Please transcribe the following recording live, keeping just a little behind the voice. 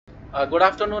Good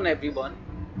afternoon, everyone.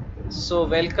 So,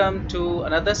 welcome to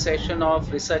another session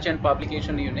of Research and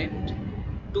Publication Unit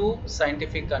 2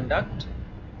 Scientific Conduct.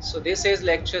 So, this is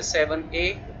lecture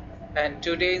 7A, and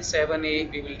today in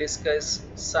 7A we will discuss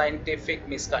scientific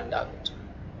misconduct.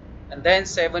 And then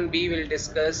 7B will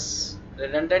discuss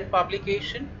redundant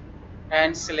publication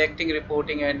and selecting,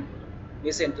 reporting, and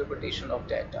misinterpretation of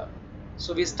data.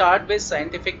 So, we start with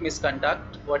scientific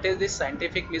misconduct. What is this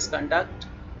scientific misconduct?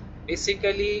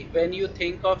 Basically, when you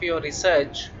think of your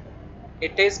research,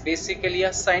 it is basically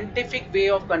a scientific way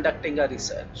of conducting a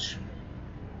research.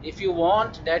 If you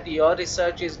want that your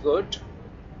research is good,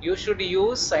 you should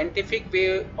use scientific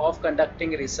way of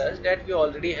conducting research that we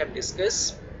already have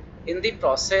discussed in the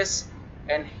process.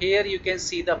 And here you can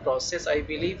see the process. I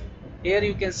believe here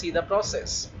you can see the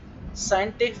process.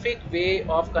 Scientific way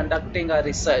of conducting a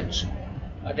research: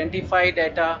 identify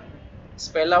data,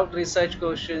 spell out research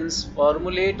questions,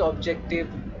 formulate objective,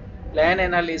 plan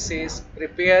analysis,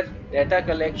 prepare data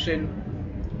collection,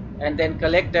 and then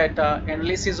collect data,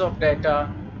 analysis of data,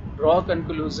 draw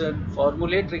conclusion,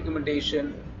 formulate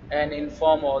recommendation, and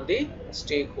inform all the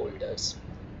stakeholders.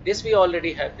 This we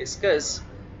already have discussed.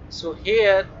 So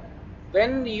here,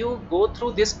 when you go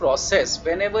through this process,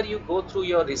 whenever you go through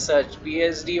your research,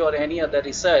 Ph.D. or any other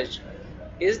research,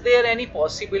 is there any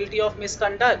possibility of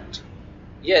misconduct?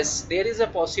 Yes, there is a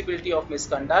possibility of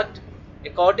misconduct.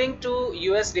 According to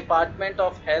US Department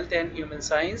of Health and Human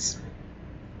Science,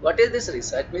 what is this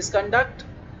research misconduct?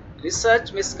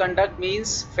 Research misconduct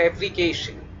means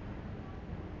fabrication,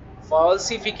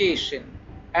 falsification,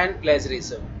 and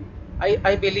plagiarism.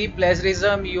 I believe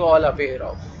plagiarism you all aware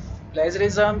of.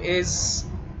 Plagiarism is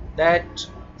that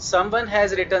someone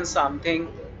has written something,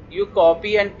 you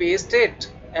copy and paste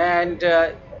it, and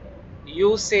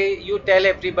you tell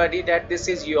everybody that this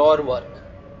is your work,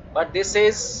 but this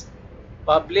is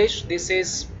published, this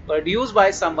is produced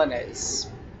by someone else.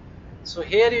 So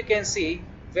here you can see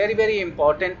very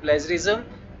important plagiarism.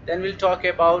 Then we'll talk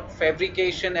about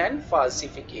fabrication and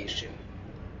falsification,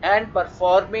 and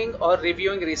performing or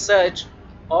reviewing research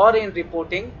or in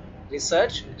reporting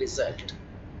research result.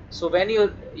 So when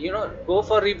you go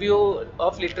for review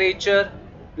of literature,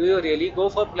 do you really go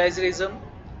for plagiarism?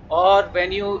 Or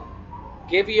when you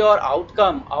give your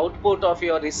output of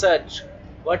your research,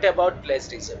 what about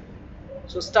plagiarism?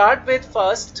 So start with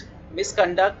first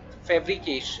misconduct,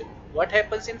 fabrication. What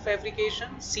happens in fabrication?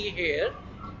 See here,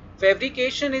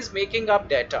 fabrication is making up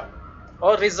data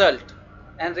or result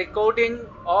and recording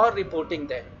or reporting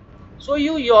them. So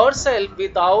you yourself,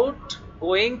 without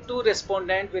going to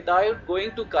respondent, without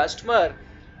going to customer,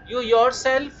 you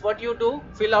yourself, what you do,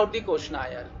 fill out the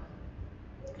questionnaire.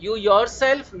 You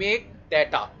yourself make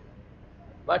data.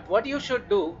 But what you should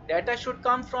do, data should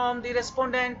come from the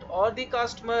respondent or the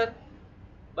customer.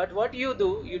 But what you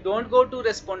do, you don't go to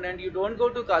respondent, you don't go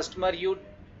to customer, you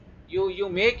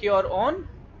make your own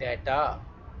data,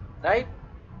 right?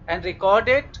 And record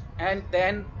it and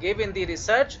then give in the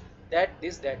research that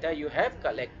this data you have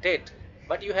collected,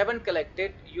 but you haven't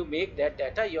collected, you make that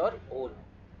data your own.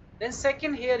 Then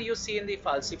second, here you see in the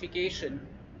falsification,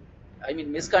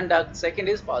 misconduct. Second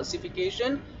is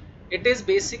falsification. It is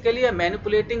basically a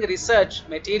manipulating research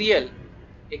material,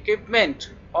 equipment,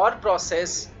 or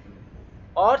process,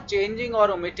 or changing or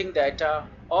omitting data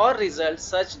or results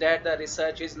such that the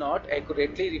research is not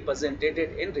accurately represented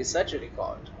in research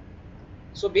record.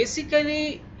 So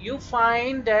basically you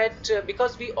find that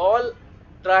because we all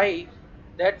try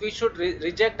that we should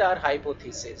reject our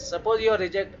hypothesis. Suppose your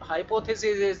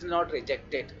hypothesis is not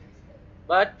rejected,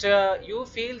 but you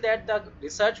feel that the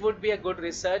research would be a good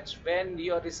research when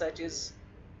your research is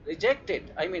rejected.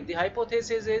 The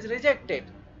hypothesis is rejected.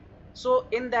 So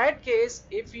in that case,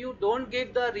 if you don't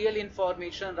give the real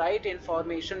information, right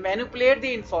information, manipulate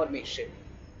the information,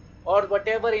 or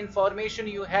whatever information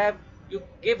you have, you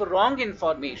give wrong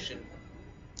information,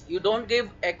 you don't give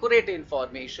accurate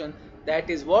information, that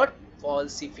is what?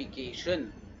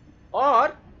 Falsification.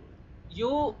 Or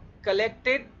you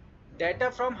collected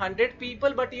data from 100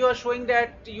 people, but you are showing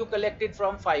that you collected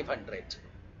from 500,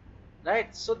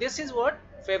 right? So this is what?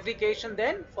 Fabrication,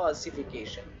 then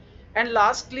falsification. And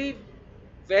lastly,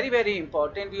 very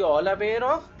important, we all aware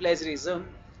of plagiarism.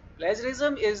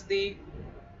 Plagiarism is the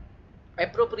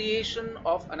appropriation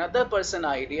of another person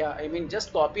idea.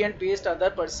 Just copy and paste other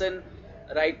person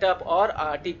write up or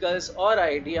articles or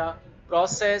idea,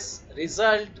 process,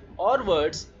 result, or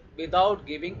words without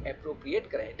giving appropriate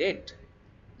credit.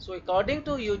 So according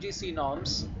to UGC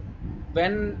norms,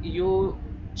 when you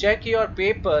check your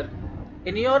paper,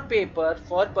 in your paper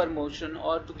for promotion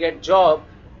or to get job,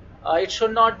 it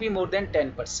should not be more than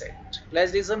 10%.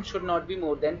 Plagiarism should not be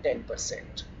more than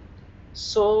 10%.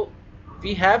 So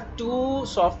we have two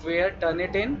software,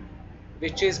 Turnitin,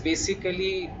 which is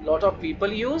basically lot of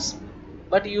people use,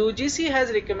 but UGC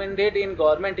has recommended in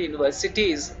government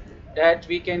universities that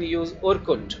we can use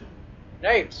Urkut,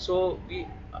 right? So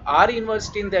our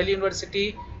university in Delhi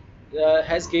University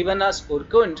has given us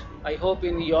Urkut. I hope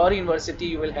in your university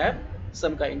you will have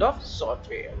some kind of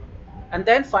software. And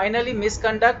then finally,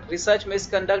 misconduct, research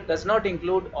misconduct does not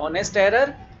include honest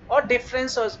error or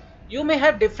difference. Or you may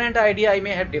have different idea, I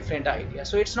may have different idea.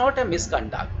 So it's not a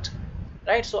misconduct,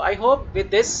 right? So I hope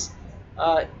with this,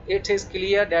 it is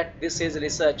clear that this is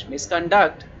research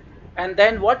misconduct. And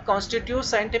then what constitutes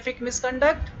scientific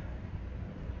misconduct?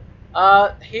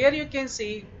 Here you can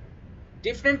see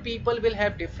different people will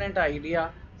have different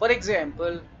idea. For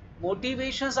example,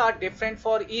 motivations are different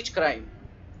for each crime,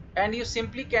 and you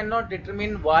simply cannot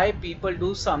determine why people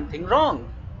do something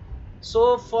wrong.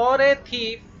 So for a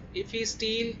thief, if he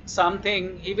steal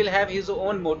something, he will have his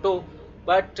own motto,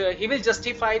 but he will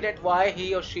justify that why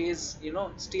he or she is,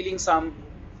 stealing some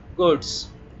goods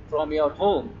from your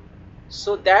home.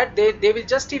 So that they will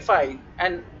justify,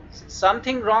 and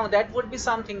something wrong, that would be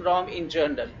something wrong in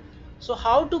general. So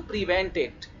how to prevent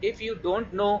it if you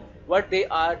don't know what they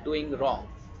are doing wrong?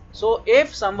 So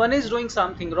if someone is doing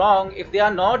something wrong, if they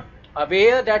are not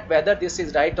aware that whether this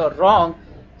is right or wrong,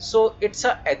 so it's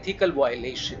a ethical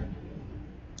violation.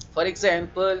 For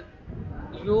example,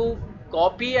 you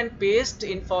copy and paste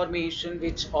information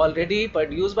which already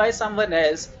produced by someone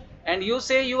else, and you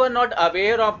say you are not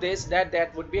aware of this,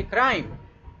 that would be a crime,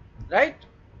 right?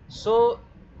 So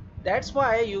that's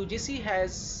why UGC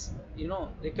has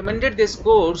recommended this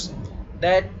course,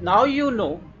 that now you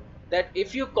know that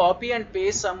if you copy and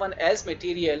paste someone else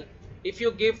material, if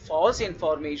you give false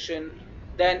information,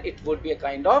 then it would be a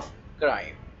kind of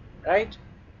crime, right?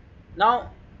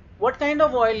 Now what kind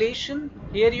of violation?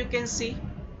 Here you can see,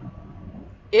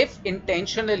 if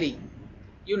intentionally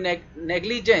you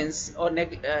negligence or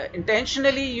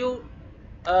intentionally you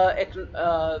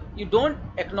don't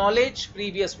acknowledge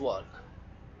previous work,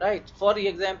 right? For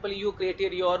example, you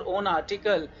created your own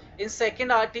article, in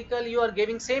second article you are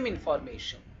giving same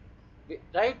information,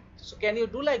 right? So can you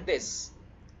do like this?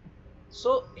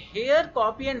 So here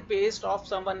copy and paste of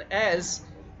someone else,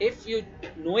 if you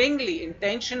knowingly,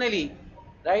 intentionally,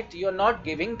 right, you're not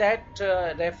giving that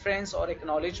reference or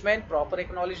acknowledgement, proper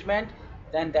acknowledgement,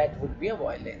 then that would be a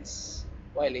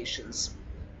violations.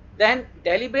 Then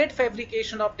deliberate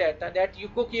fabrication of data, that you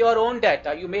cook your own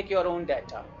data, you make your own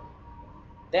data.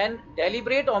 Then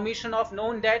deliberate omission of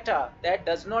known data, that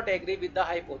does not agree with the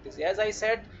hypothesis. As I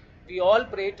said, we all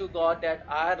pray to God that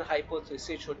our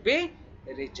hypothesis should be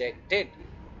rejected.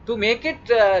 To make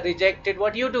it rejected,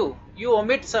 what you do? You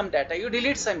omit some data, you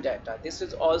delete some data. This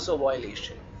is also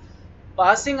violation.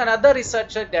 Passing another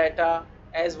researcher data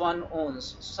as one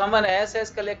owns. Someone else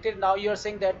has collected, now you are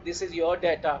saying that this is your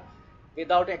data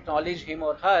without acknowledging him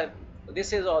or her.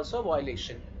 This is also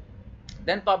violation.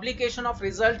 Then publication of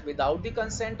result without the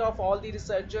consent of all the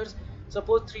researchers.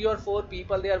 Suppose 3 or 4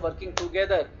 people, they are working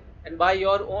together, and by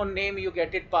your own name you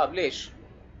get it published.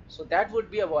 So that would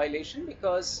be a violation,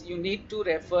 because you need to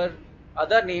refer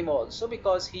other name also,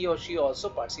 because he or she also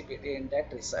participated in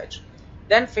that research.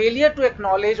 Then failure to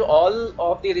acknowledge all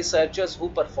of the researchers who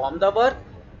perform the work.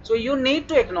 So you need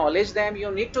to acknowledge them,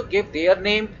 you need to give their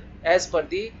name as per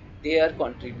their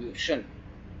contribution.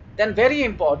 Then very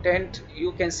important,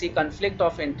 you can see conflict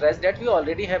of interest, that we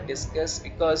already have discussed,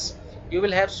 because you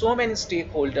will have so many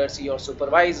stakeholders, your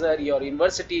supervisor, your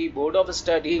university, board of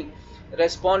study,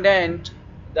 respondent,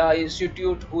 the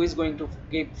institute who is going to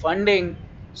give funding.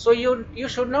 So you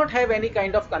should not have any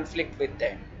kind of conflict with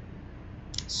them.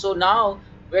 So now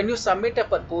when you submit a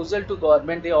proposal to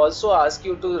government, they also ask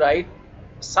you to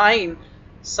sign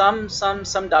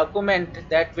some document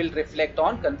that will reflect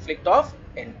on conflict of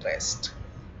interest.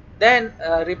 Then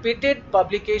repeated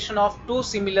publication of two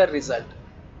similar result.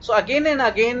 So again and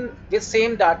again with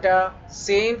same data,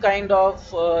 same kind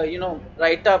of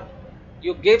write up,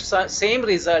 you give same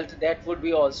result, that would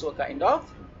be also a kind of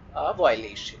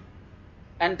violation.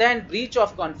 And then breach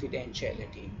of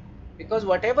confidentiality, because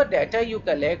whatever data you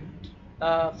collect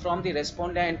from the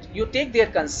respondent, you take their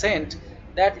consent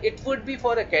that it would be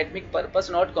for academic purpose,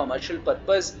 not commercial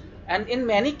purpose, and in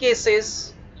many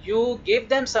cases you give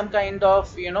them some kind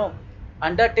of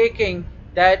undertaking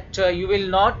that you will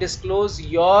not disclose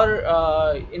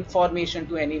your information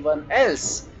to anyone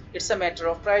else. It's a matter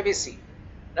of privacy,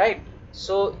 right?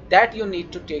 So that you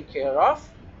need to take care of,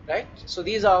 right? So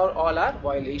these are all are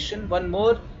violation. One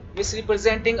more,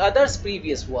 misrepresenting others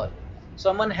previous work.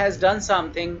 Someone has done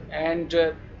something, and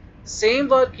same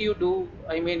work you do,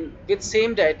 I mean with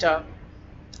same data,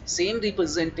 same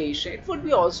representation, it would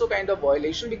be also kind of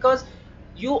violation, because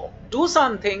you do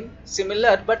something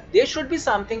similar, but there should be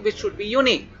something which should be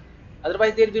unique,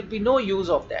 otherwise there will be no use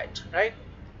of that, right?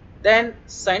 Then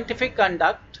scientific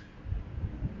conduct.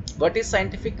 What is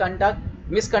scientific conduct?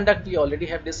 Misconduct we already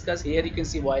have discussed. Here you can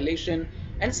see violation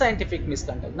and scientific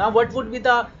misconduct. Now what would be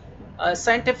the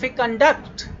scientific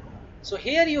conduct? So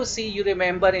here you see, you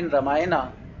remember in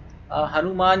Ramayana,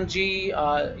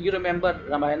 Hanumanji, you remember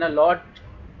Ramayana, Lord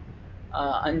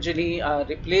Anjali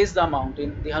replaced the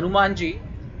mountain. The Hanumanji,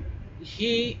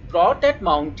 he brought that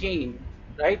mountain,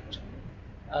 right,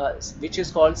 which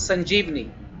is called Sanjeevani.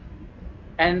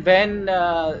 And when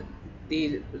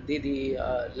the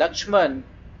Lakshman,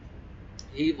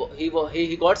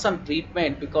 he got some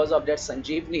treatment because of that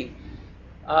Sanjeevani.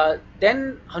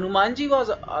 Then Hanumanji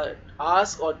was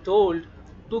asked or told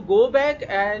to go back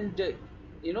and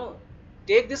you know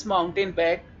take this mountain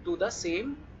back to the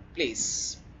same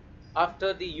place.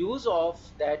 After the use of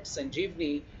that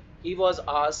Sanjeevani, he was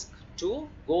asked to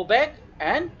go back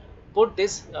and put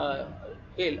this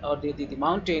hill or the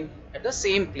mountain at the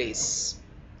same place.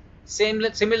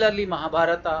 Similarly,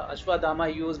 Mahabharata,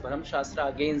 Ashwadama used Bharam Shastra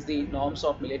against the norms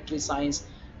of military science,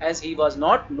 as he was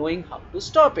not knowing how to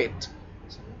stop it.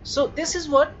 So this is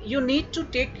what you need to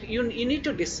take, you need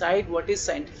to decide what is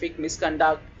scientific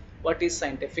misconduct, what is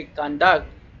scientific conduct.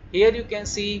 Here you can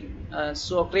see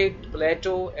Socrates,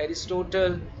 Plato,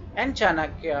 Aristotle and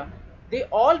Chanakya, they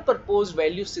all propose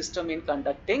value system in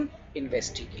conducting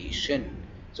investigation.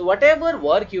 So whatever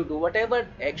work you do, whatever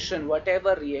action,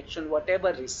 whatever reaction,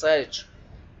 whatever research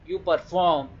you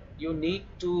perform, you need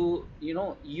to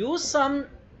use some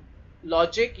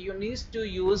logic, you need to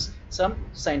use some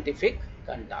scientific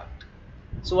conduct.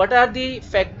 So what are the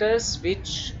factors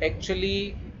which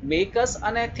actually make us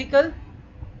unethical?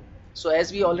 So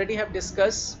as we already have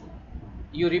discussed,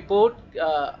 you report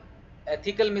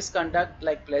ethical misconduct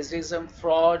like plagiarism,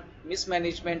 fraud,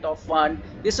 mismanagement of fund.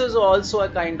 This is also a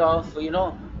kind of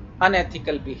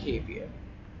unethical behavior.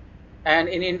 And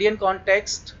in Indian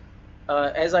context,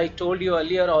 as I told you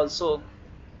earlier also,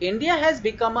 India has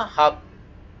become a hub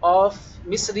of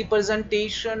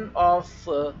misrepresentation of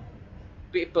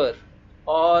paper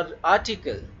or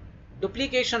article,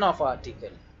 duplication of article,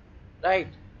 right?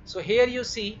 So here you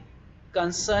see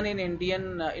concern in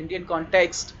Indian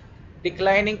context,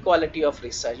 declining quality of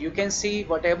research. You can see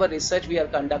whatever research we are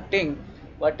conducting,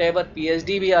 whatever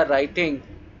PhD we are writing,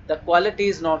 the quality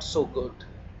is not so good.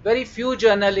 Very few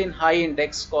journal in high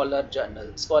index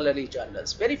scholarly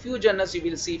journals, very few journals you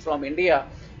will see from India,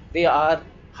 they are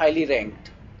highly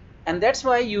ranked. And that's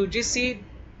why UGC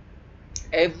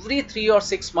every 3 or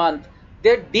 6 months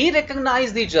they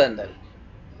de-recognize the journal,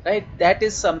 right? That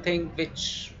is something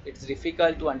which it's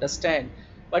difficult to understand,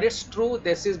 but it's true.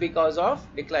 This is because of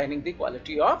declining the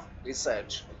quality of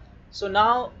research. So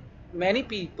now many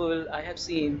people I have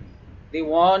seen, they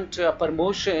want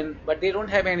promotion but they don't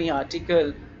have any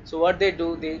article. So what they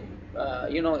do, they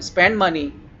spend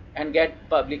money and get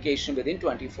publication within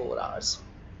 24 hours.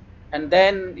 And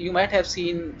then you might have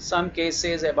seen some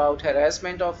cases about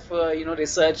harassment of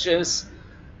researchers.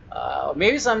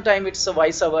 Maybe sometime it's a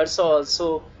vice versa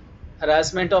also,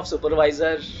 harassment of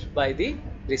supervisor by the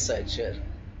researcher,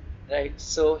 right?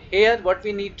 So here what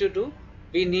we need to do,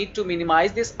 we need to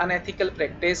minimize this unethical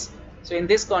practice. So in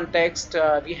this context,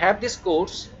 we have this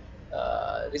course,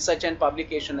 research and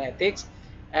publication ethics,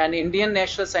 and Indian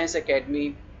National Science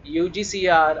Academy,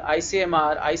 UGCR,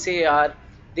 ICMR, ICAR,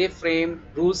 they frame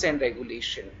rules and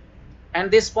regulation,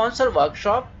 and they sponsor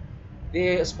workshop,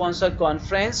 they sponsor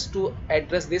conference to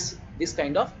address this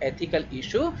kind of ethical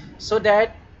issue, so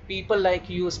that people like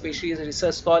you, especially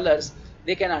research scholars,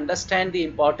 they can understand the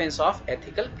importance of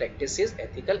ethical practices,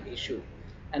 ethical issue,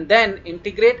 and then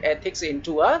integrate ethics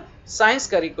into a science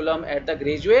curriculum at the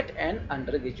graduate and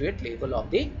undergraduate level of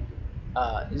the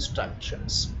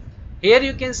instructions. Here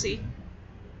you can see,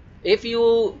 if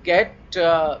you get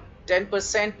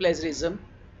 10% plagiarism,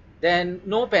 then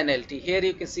no penalty. Here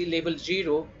you can see level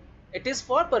 0. It is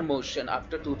for promotion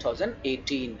after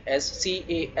 2018 as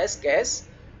CAS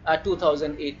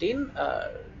 2018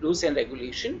 rules and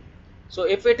regulation. So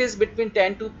if it is between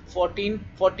 10 to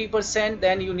 40%,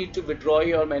 then you need to withdraw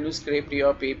your manuscript,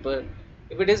 your paper.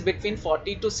 If it is between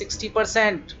 40 to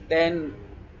 60%, then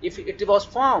if it was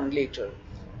found later,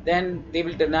 then they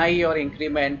will deny your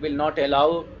increment, will not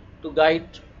allow to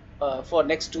guide for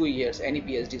next 2 years any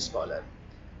PhD scholar.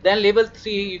 Then level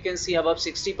 3, you can see above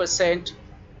 60%,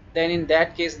 then in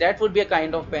that case that would be a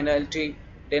kind of penalty,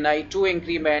 deny 2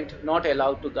 increment, not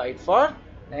allowed to guide for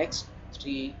next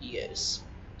 3 years.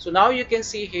 So now you can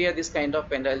see here this kind of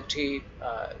penalty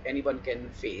anyone can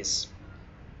face.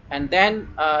 And then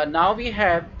now we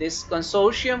have this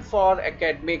consortium for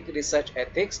academic research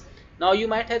ethics. Now you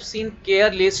might have seen care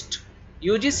list,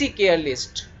 UGC care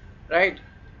list, right?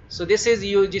 So this is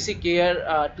UGC care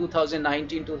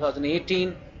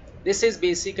 2019-2018. This is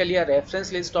basically a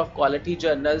reference list of quality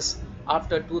journals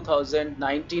after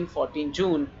 2019-14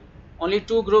 June. Only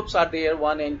two groups are there,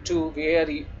 1 and 2, where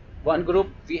one group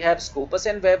we have Scopus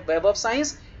and Web of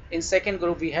Science. In second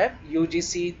group we have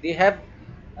UGC. They have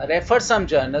refer some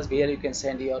journals where you can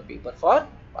send your paper for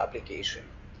publication.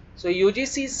 So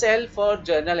UGC cell for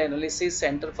journal analysis,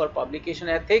 Center for Publication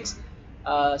Ethics,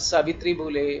 Savitri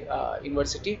Bhule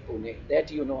University, Pune.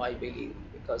 That you know, I believe,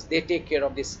 because they take care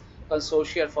of this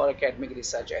consortium for academic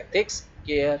research ethics,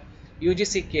 care,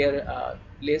 UGC care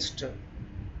list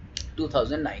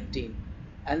 2019.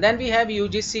 And then we have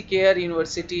UGC care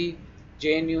University,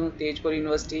 JNU, Tejpur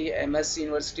University, MS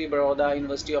University, Baroda,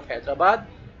 University of Hyderabad.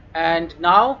 And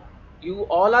now you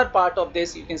all are part of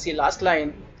this. You can see last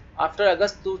line. After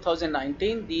August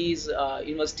 2019, these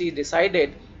universities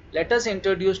decided, let us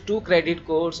introduce 2 credit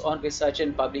course on research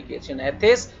and publication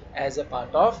ethics as a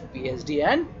part of Ph.D.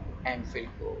 and M.Phil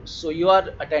course. So you are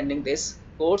attending this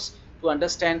course to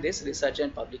understand this research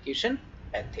and publication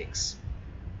ethics.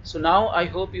 So now I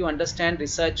hope you understand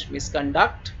research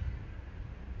misconduct.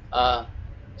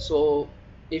 So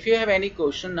if you have any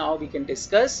question, now we can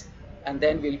discuss and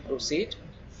then we'll proceed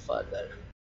further.